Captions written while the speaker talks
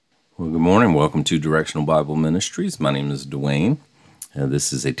Well, good morning. Welcome to Directional Bible Ministries. My name is Dwayne.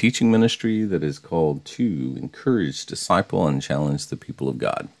 This is a teaching ministry that is called to encourage, disciple, and challenge the people of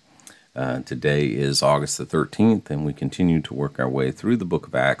God. Today is August the 13th, and we continue to work our way through the book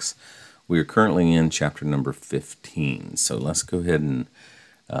of Acts. We are currently in chapter number 15. So let's go ahead and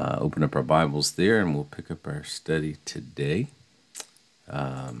open up our Bibles there, and we'll pick up our study today.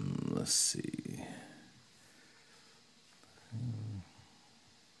 Let's see.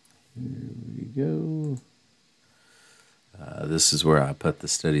 Here we go. This is where I put the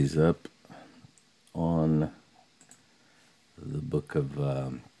studies up on the book of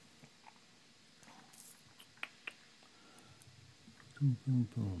boom, boom,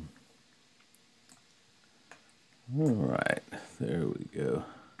 boom. All right, there we go.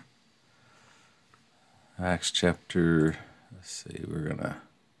 Acts chapter, let's see, we're going to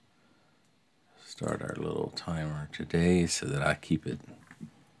start our little timer today so that I keep it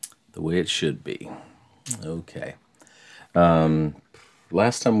the way it should be. Okay.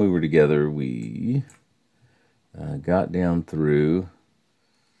 Last time we were together, we got down through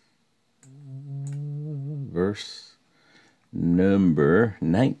verse number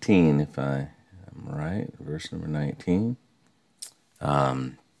 19, if I am right. Verse number 19.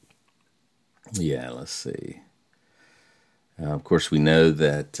 Let's see. Of course, we know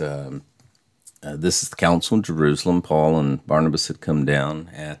that this is the Council in Jerusalem. Paul and Barnabas had come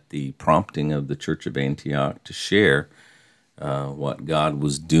down at the prompting of the Church of Antioch to share what God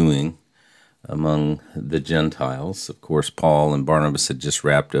was doing among the Gentiles. Of course, Paul and Barnabas had just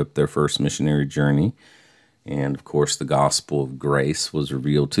wrapped up their first missionary journey. And, of course, the gospel of grace was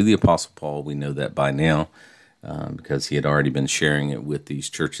revealed to the Apostle Paul. We know that by now because he had already been sharing it with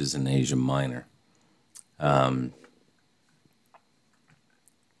these churches in Asia Minor.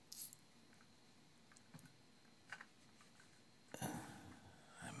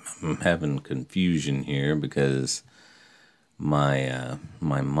 I'm having confusion here because my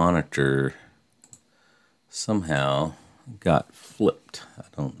monitor somehow got flipped. I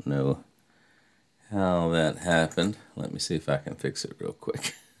don't know how that happened. Let me see if I can fix it real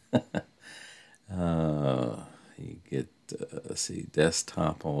quick. You get, let's see,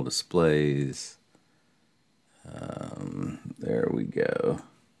 desktop, all displays. There we go.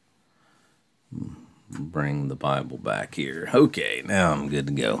 Bring the Bible back here. Okay, now I'm good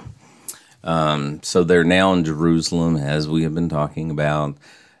to go. So they're now in Jerusalem, as we have been talking about.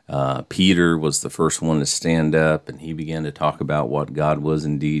 Peter was the first one to stand up, and he began to talk about what God was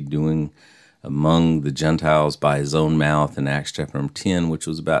indeed doing among the Gentiles by his own mouth in Acts chapter number 10, which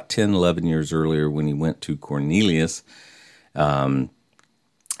was about 10, 11 years earlier when he went to Cornelius. And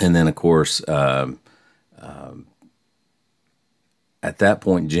then, of course, at that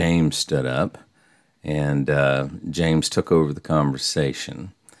point, James stood up. And James took over the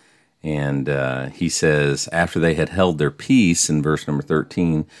conversation. And he says, after they had held their peace, in verse number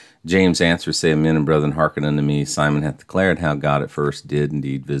 13, James answered, saying, Men and brethren, hearken unto me. Simon hath declared how God at first did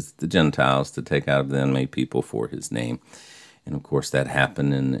indeed visit the Gentiles to take out of them a people for his name. And, of course, that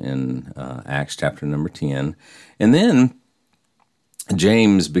happened in Acts chapter number 10. And then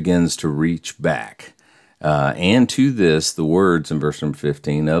James begins to reach back. And to this, the words in verse number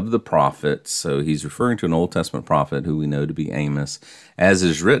 15 of the prophets. So he's referring to an Old Testament prophet who we know to be Amos. As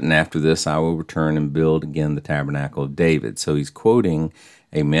is written, after this I will return and build again the tabernacle of David. So he's quoting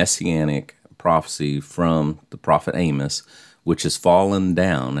a messianic prophecy from the prophet Amos, which has fallen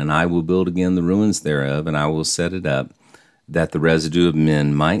down. And I will build again the ruins thereof, and I will set it up, that the residue of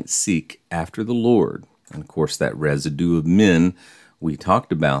men might seek after the Lord. And of course, that residue of men, we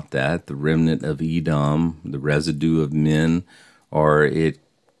talked about that, the remnant of Edom, the residue of men, or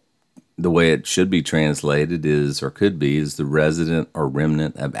the way it should be translated is, or could be, is the resident or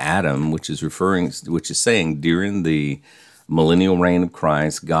remnant of Adam, which is saying during the millennial reign of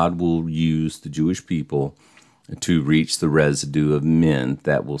Christ, God will use the Jewish people to reach the residue of men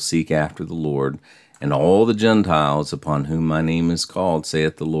that will seek after the Lord. And all the Gentiles upon whom my name is called,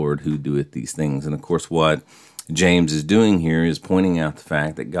 saith the Lord, who doeth these things. And of course, what James is doing here is pointing out the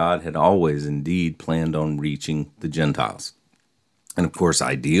fact that God had always indeed planned on reaching the Gentiles. And of course,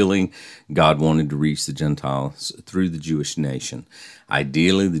 ideally, God wanted to reach the Gentiles through the Jewish nation.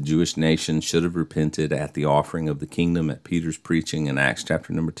 Ideally, the Jewish nation should have repented at the offering of the kingdom at Peter's preaching in Acts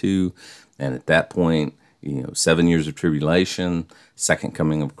chapter number 2. And at that point, 7 years of tribulation, second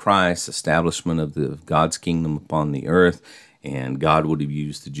coming of Christ, establishment of God's kingdom upon the earth, and God would have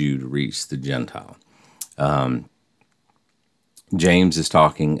used the Jew to reach the Gentile. James is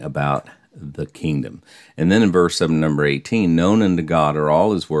talking about the kingdom. And then in verse 7, number 18, known unto God are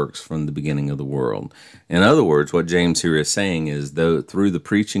all his works from the beginning of the world. In other words, what James here is saying is, though through the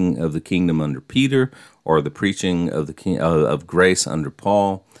preaching of the kingdom under Peter, or the preaching of of grace under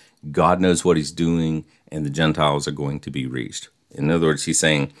Paul, God knows what he's doing, and the Gentiles are going to be reached. In other words, he's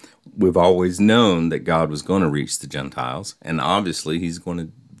saying, we've always known that God was going to reach the Gentiles, and obviously he's going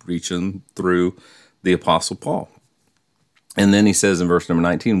to reach them through the Apostle Paul. And then he says in verse number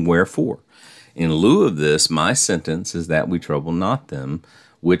 19, wherefore, in lieu of this, my sentence is that we trouble not them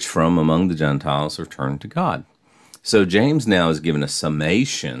which from among the Gentiles are turned to God. So James now is given a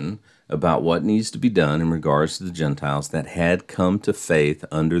summation about what needs to be done in regards to the Gentiles that had come to faith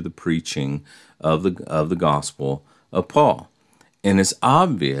under the preaching of the gospel of Paul. And it's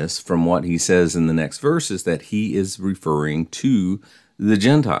obvious from what he says in the next verses that he is referring to the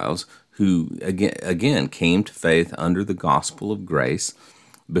Gentiles who, again came to faith under the gospel of grace,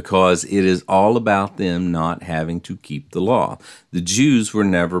 because it is all about them not having to keep the law. The Jews were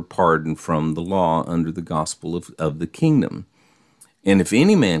never pardoned from the law under the gospel of the kingdom. And if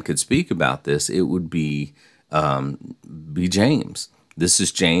any man could speak about this, it would be James. This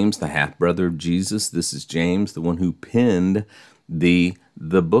is James, the half-brother of Jesus. This is James, the one who penned the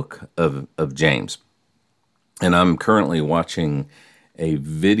book of James. And I'm currently watching a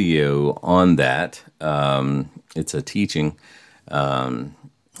video on that. It's a teaching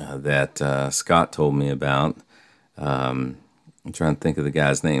that Scott told me about. I'm trying to think of the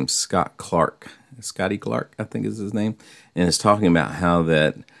guy's name, Scotty Clark, I think is his name. And it's talking about how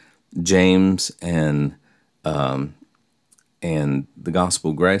that James and the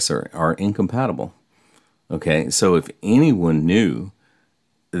gospel of grace are incompatible. Okay, so if anyone knew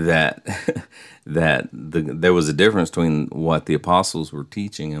that there was a difference between what the apostles were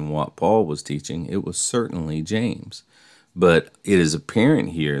teaching and what Paul was teaching, it was certainly James. But it is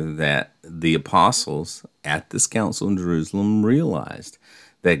apparent here that the apostles at this council in Jerusalem realized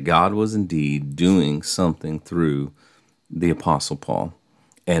that God was indeed doing something through the apostle Paul.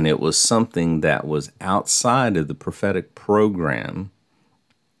 And it was something that was outside of the prophetic program.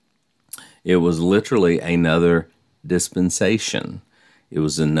 It was literally another dispensation. It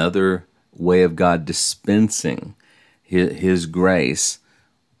was another way of God dispensing his grace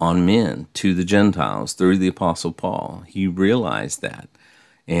on men to the Gentiles through the Apostle Paul. He realized that.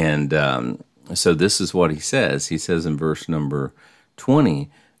 And so this is what he says. He says in verse number 20,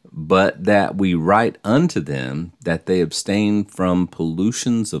 but that we write unto them that they abstain from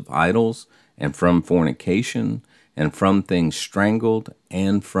pollutions of idols, and from fornication, and from things strangled,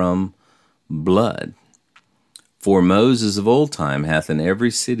 and from blood. For Moses of old time hath in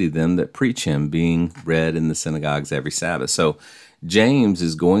every city them that preach him, being read in the synagogues every Sabbath. So James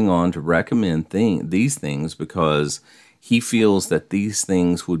is going on to recommend these things because he feels that these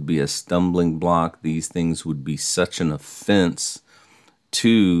things would be a stumbling block. These things would be such an offense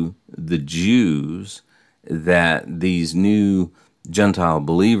to the Jews that these new Gentile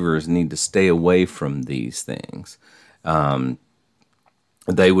believers need to stay away from these things.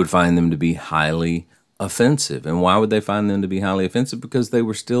 They would find them to be highly offensive. And why would they find them to be highly offensive? Because they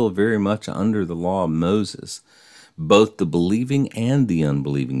were still very much under the law of Moses, both the believing and the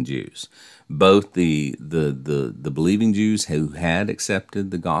unbelieving Jews. Both the believing Jews who had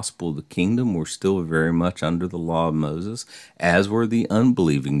accepted the gospel of the kingdom were still very much under the law of Moses, as were the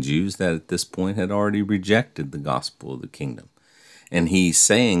unbelieving Jews that at this point had already rejected the gospel of the kingdom. And he's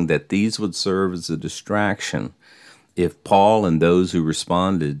saying that these would serve as a distraction if Paul and those who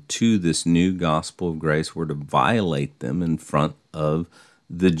responded to this new gospel of grace were to violate them in front of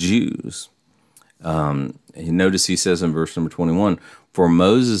the Jews. Notice he says in verse number 21, for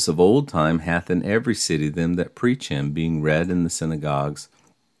Moses of old time hath in every city them that preach him, being read in the synagogues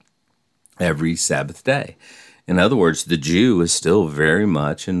every Sabbath day. In other words, the Jew is still very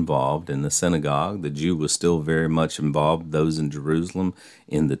much involved in the synagogue. The Jew was still very much involved, those in Jerusalem,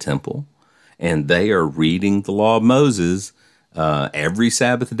 in the temple. And they are reading the law of Moses every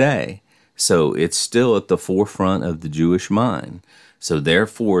Sabbath day. So it's still at the forefront of the Jewish mind. So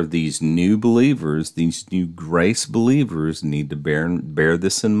therefore, these new believers, these new grace believers need to bear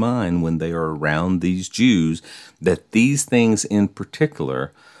this in mind when they are around these Jews, that these things in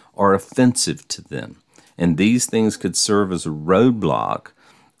particular are offensive to them. And these things could serve as a roadblock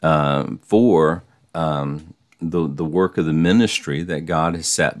for the work of the ministry that God has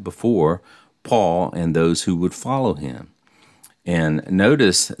set before Paul and those who would follow him. And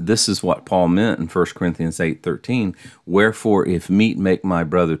notice this is what Paul meant in 1 Corinthians 8:13. Wherefore, if meat make my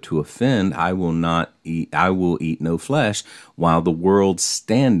brother to offend, I will eat no flesh, while the world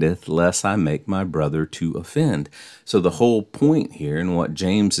standeth, lest I make my brother to offend. So the whole point here, and what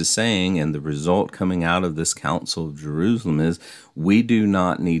James is saying, and the result coming out of this Council of Jerusalem is, we do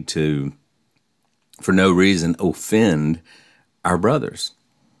not need to, for no reason, offend our brothers.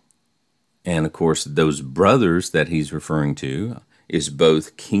 And of course, those brothers that he's referring to is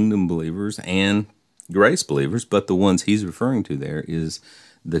both kingdom believers and grace believers, but the ones he's referring to there is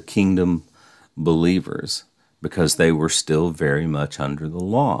the kingdom believers, because they were still very much under the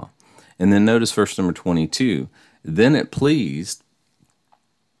law. And then notice verse number 22. Then pleased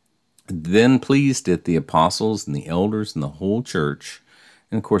it the apostles and the elders and the whole church,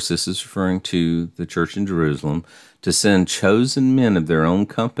 and of course this is referring to the church in Jerusalem, to send chosen men of their own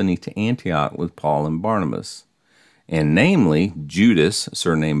company to Antioch with Paul and Barnabas, and namely Judas,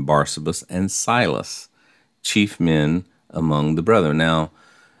 surnamed Barsabas, and Silas, chief men among the brethren. Now,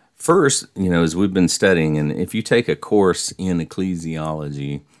 first, as we've been studying, and if you take a course in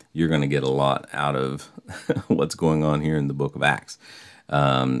ecclesiology, you're going to get a lot out of what's going on here in the book of Acts,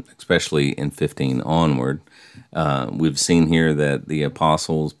 especially in 15 onward. We've seen here that the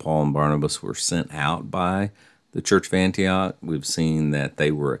apostles, Paul and Barnabas, were sent out by the church of Antioch. We've seen that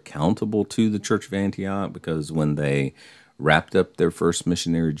they were accountable to the church of Antioch, because when they wrapped up their first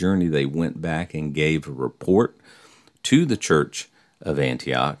missionary journey, they went back and gave a report to the church of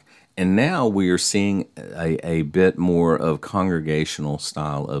Antioch. And now we are seeing a bit more of congregational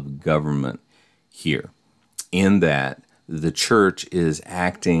style of government here, in that the church is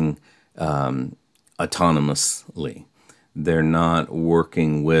acting autonomously. They're not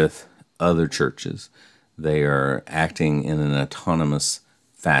working with other churches. They are acting in an autonomous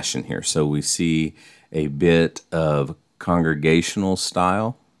fashion here. So we see a bit of congregational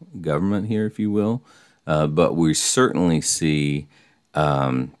style government here, if you will, but we certainly see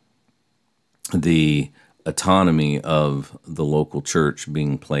the autonomy of the local church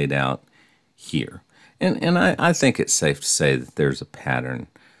being played out here. And I think it's safe to say that there's a pattern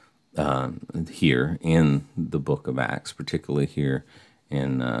here in the book of Acts, particularly here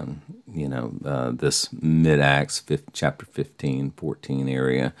in this mid-Acts, chapter 15, 14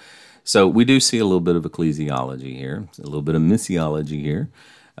 area. So we do see a little bit of ecclesiology here, a little bit of missiology here.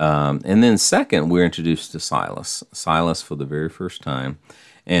 And then second, we're introduced to Silas for the very first time.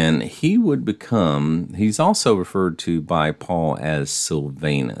 And he's also referred to by Paul as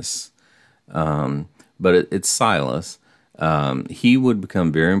Silvanus, but it's Silas. He would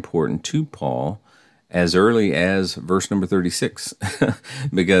become very important to Paul as early as verse number 36,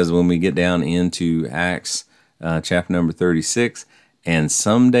 because when we get down into Acts chapter number 36, and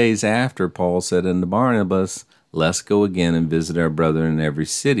some days after, Paul said unto Barnabas, let's go again and visit our brethren in every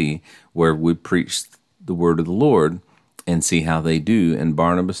city where we preach the word of the Lord, and see how they do. And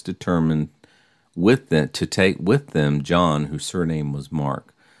Barnabas determined to take with them John, whose surname was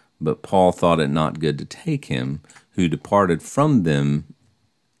Mark. But Paul thought it not good to take him, who departed from them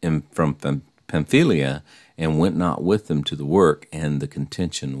from Pamphylia, and went not with them to the work, and the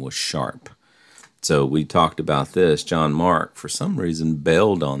contention was sharp. So we talked about this. John Mark, for some reason,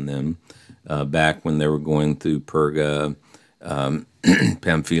 bailed on them back when they were going through Perga,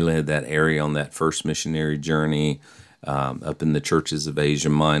 Pamphylia, that area on that first missionary journey, up in the churches of Asia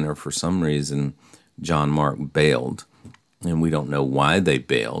Minor. For some reason, John Mark bailed, and we don't know why they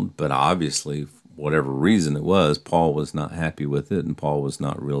bailed, but obviously, whatever reason it was, Paul was not happy with it, and Paul was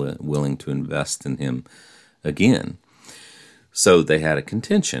not really willing to invest in him again. So they had a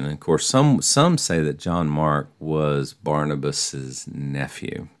contention. And of course, some say that John Mark was Barnabas's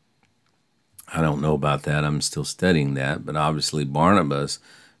nephew. I don't know about that. I'm still studying that, but obviously Barnabas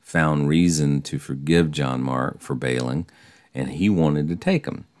found reason to forgive John Mark for bailing, and he wanted to take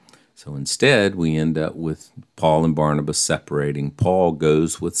him. So instead, we end up with Paul and Barnabas separating. Paul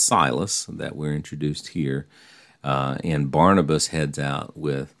goes with Silas, that we're introduced here, and Barnabas heads out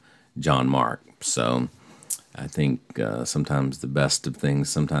with John Mark. So I think sometimes the best of things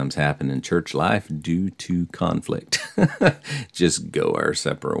sometimes happen in church life due to conflict. Just go our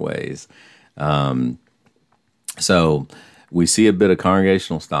separate ways. So we see a bit of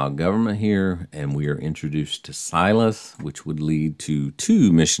congregational style government here, and we are introduced to Silas, which would lead to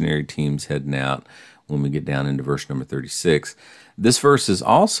 2 missionary teams heading out when we get down into verse number 36. This verse is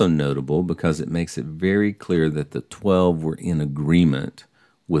also notable because it makes it very clear that the 12 were in agreement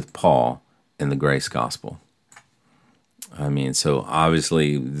with Paul and the grace gospel. I mean, so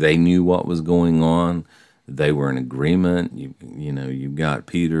obviously they knew what was going on. They were in agreement. You've got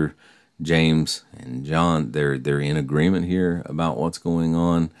Peter, James and John, they're in agreement here about what's going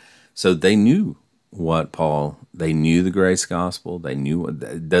on. So they knew they knew the grace gospel. They knew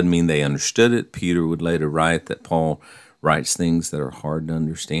it doesn't mean they understood it. Peter would later write that Paul writes things that are hard to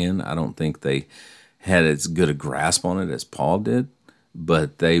understand. I don't think they had as good a grasp on it as Paul did,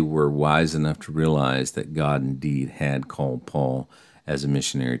 but they were wise enough to realize that God indeed had called Paul as a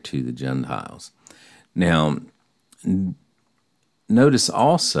missionary to the Gentiles. Now, notice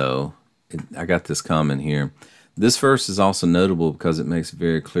also, I got this comment here. This verse is also notable because it makes it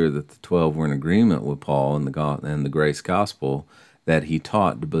very clear that the 12 were in agreement with Paul and the grace gospel that he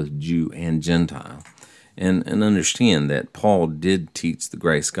taught to both Jew and Gentile. And understand that Paul did teach the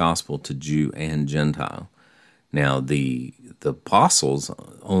grace gospel to Jew and Gentile. Now, the apostles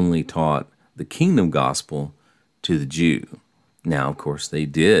only taught the kingdom gospel to the Jew. Now, of course, they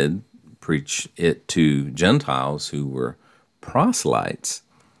did preach it to Gentiles who were proselytes,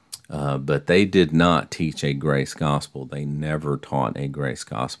 but they did not teach a grace gospel. They never taught a grace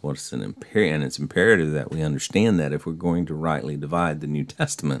gospel. It's imperative that we understand that if we're going to rightly divide the New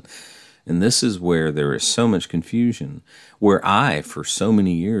Testament. And this is where there is so much confusion, where I, for so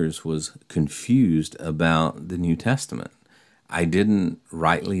many years, was confused about the New Testament. I didn't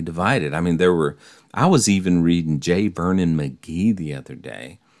rightly divide it. I mean, I was even reading J. Vernon McGee the other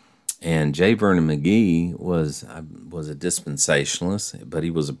day, and J. Vernon McGee was a dispensationalist, but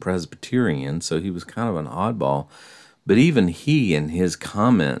he was a Presbyterian, so he was kind of an oddball. But even he, in his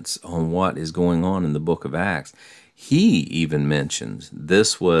comments on what is going on in the book of Acts, he even mentions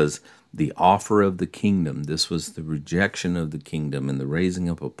this was the offer of the kingdom. This was the rejection of the kingdom and the raising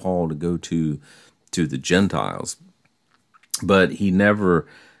up of Paul to go to the Gentiles. But he never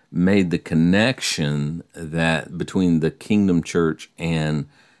made the connection that between the kingdom church and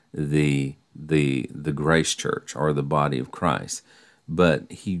the grace church or the body of Christ.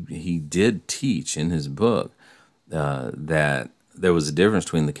 But he did teach in his book that there was a difference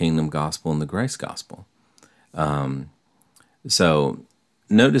between the kingdom gospel and the grace gospel. So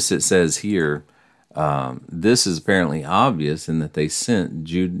notice it says here, this is apparently obvious in that they sent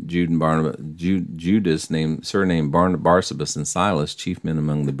Judas, surnamed Barsabas, and Silas, chief men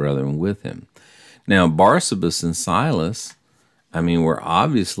among the brethren, with him. Now, Barsabas and Silas, were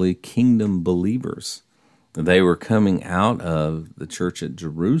obviously kingdom believers. They were coming out of the church at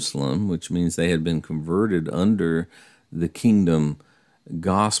Jerusalem, which means they had been converted under the kingdom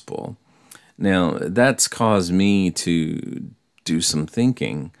gospel. Now, that's caused me to do some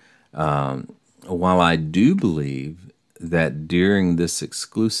thinking. While I do believe that during this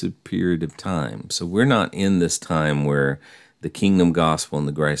exclusive period of time, so we're not in this time where the kingdom gospel and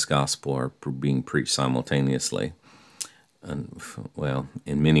the grace gospel are being preached simultaneously. Well,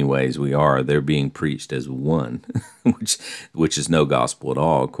 in many ways we are. They're being preached as one, which is no gospel at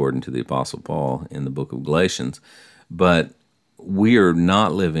all, according to the Apostle Paul in the book of Galatians. But we are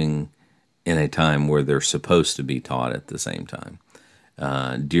not living in a time where they're supposed to be taught at the same time.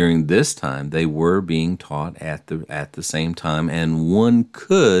 During this time, they were being taught at the same time, and one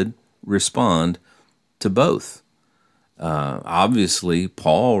could respond to both. Obviously,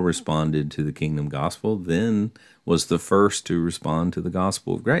 Paul responded to the kingdom gospel, then was the first to respond to the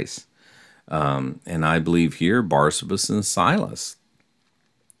gospel of grace. And I believe here Barsabas and Silas,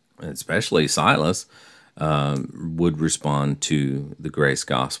 especially Silas, would respond to the grace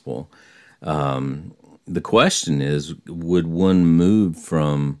gospel. The question is, would one move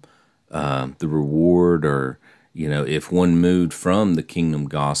from the reward, or if one moved from the kingdom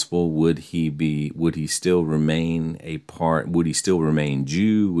gospel, would he still remain a part? Would he still remain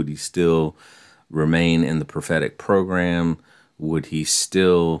Jew? Would he still remain in the prophetic program? Would he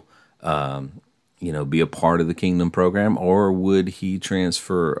still be a part of the kingdom program, or would he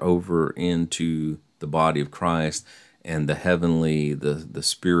transfer over into the body of Christ and the heavenly, the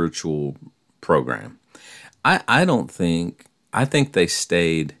spiritual program? I think they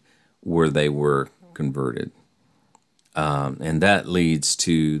stayed where they were converted. And that leads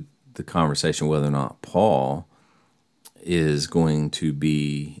to the conversation whether or not Paul is going to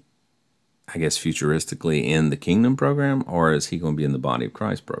be, I guess, futuristically in the kingdom program, or is he going to be in the body of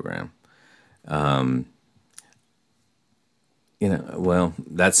Christ program? Well,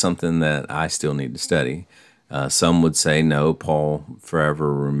 that's something that I still need to study. Some would say, no, Paul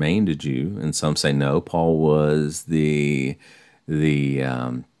forever remained a Jew, and some say, no, Paul was he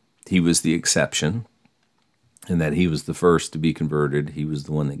was the exception, and that he was the first to be converted. He was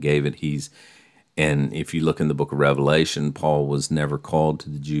the one that gave it. And if you look in the book of Revelation, Paul was never called to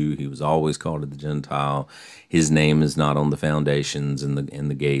the Jew. He was always called to the Gentile. His name is not on the foundations and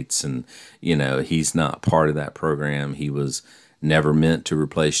the gates, and he's not part of that program. He was never meant to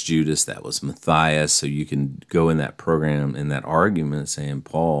replace Judas. That was Matthias. So you can go in that program, in that argument, saying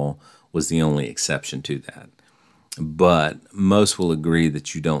Paul was the only exception to that. But most will agree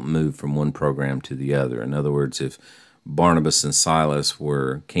that you don't move from one program to the other. In other words, if Barnabas and Silas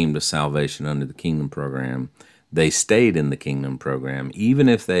came to salvation under the kingdom program, they stayed in the kingdom program, even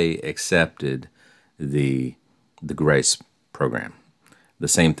if they accepted the grace program. The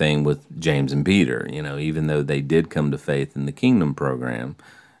same thing with James and Peter. Even though they did come to faith in the kingdom program,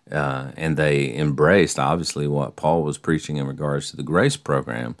 and they embraced, obviously, what Paul was preaching in regards to the grace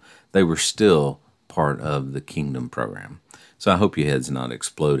program, they were still part of the kingdom program. So I hope your head's not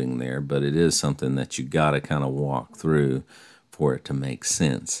exploding there, but it is something that you got to kind of walk through for it to make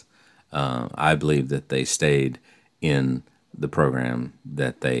sense. I believe that they stayed in the program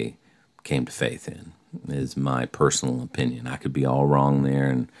that they came to faith in, is my personal opinion. I could be all wrong there,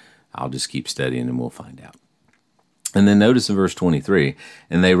 and I'll just keep studying and we'll find out. And then notice in verse 23,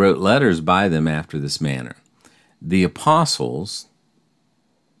 and they wrote letters by them after this manner. The apostles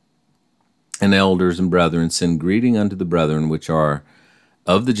and elders and brethren send greeting unto the brethren which are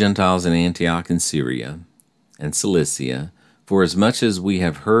of the Gentiles in Antioch and Syria and Cilicia, for as much as we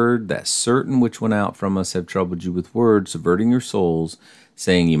have heard that certain which went out from us have troubled you with words, subverting your souls,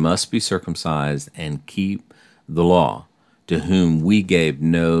 saying you must be circumcised and keep the law, to whom we gave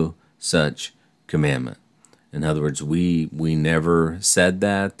no such commandment. In other words, we never said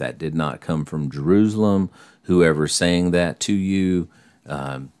that. That did not come from Jerusalem. Whoever's saying that to you,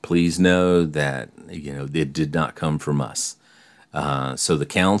 please know that it did not come from us. So the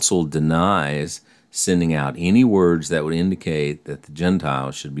council denies sending out any words that would indicate that the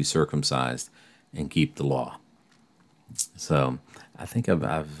Gentiles should be circumcised and keep the law. So I think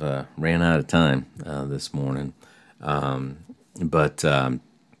I've ran out of time this morning, but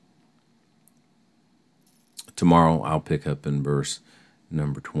tomorrow I'll pick up in verse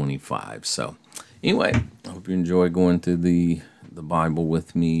number 25. So anyway, I hope you enjoy going through the Bible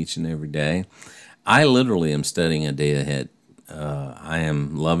with me each and every day. I literally am studying a day ahead. I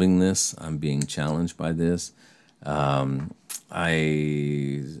am loving this. I'm being challenged by this.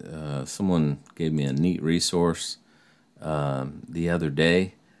 Someone gave me a neat resource the other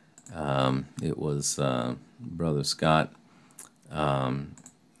day. It was Brother Scott. And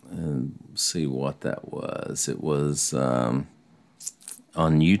see what that was. It was on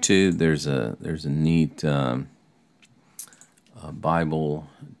YouTube. There's a neat Bible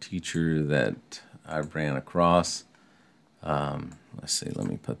teacher that I ran across. Let's see. Let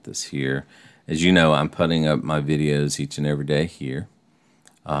me put this here. As you know, I'm putting up my videos each and every day here.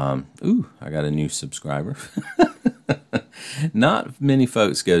 I got a new subscriber. Not many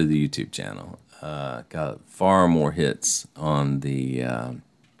folks go to the YouTube channel. Got far more hits on the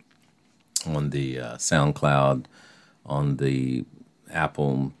SoundCloud, on the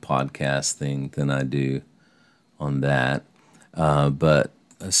Apple podcast thing than I do on that. But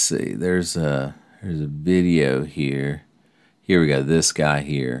let's see. There's a video here. Here we go. This guy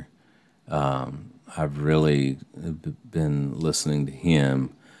here. I've really been listening to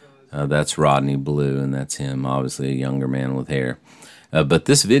him. That's Rodney Blue, and that's him, obviously a younger man with hair. But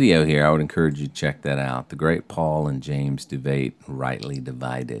this video here, I would encourage you to check that out. The great Paul and James debate, rightly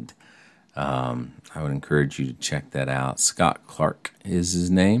divided. I would encourage you to check that out. Scott Clark is his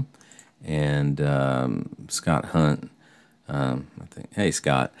name, and Scott Hunt, I think. Hey,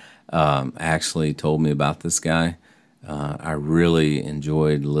 Scott, actually told me about this guy. I really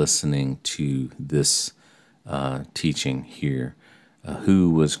enjoyed listening to this teaching here. Who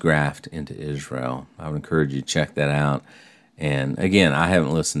was grafted into Israel. I would encourage you to check that out. And again, I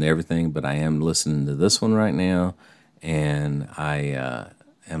haven't listened to everything, but I am listening to this one right now, and I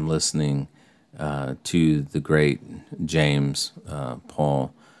am listening to the great James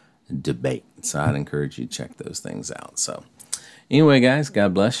Paul debate. So I'd encourage you to check those things out. So anyway, guys,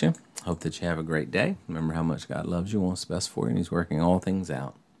 God bless you. Hope that you have a great day. Remember how much God loves you, wants the best for you, and He's working all things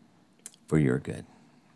out for your good.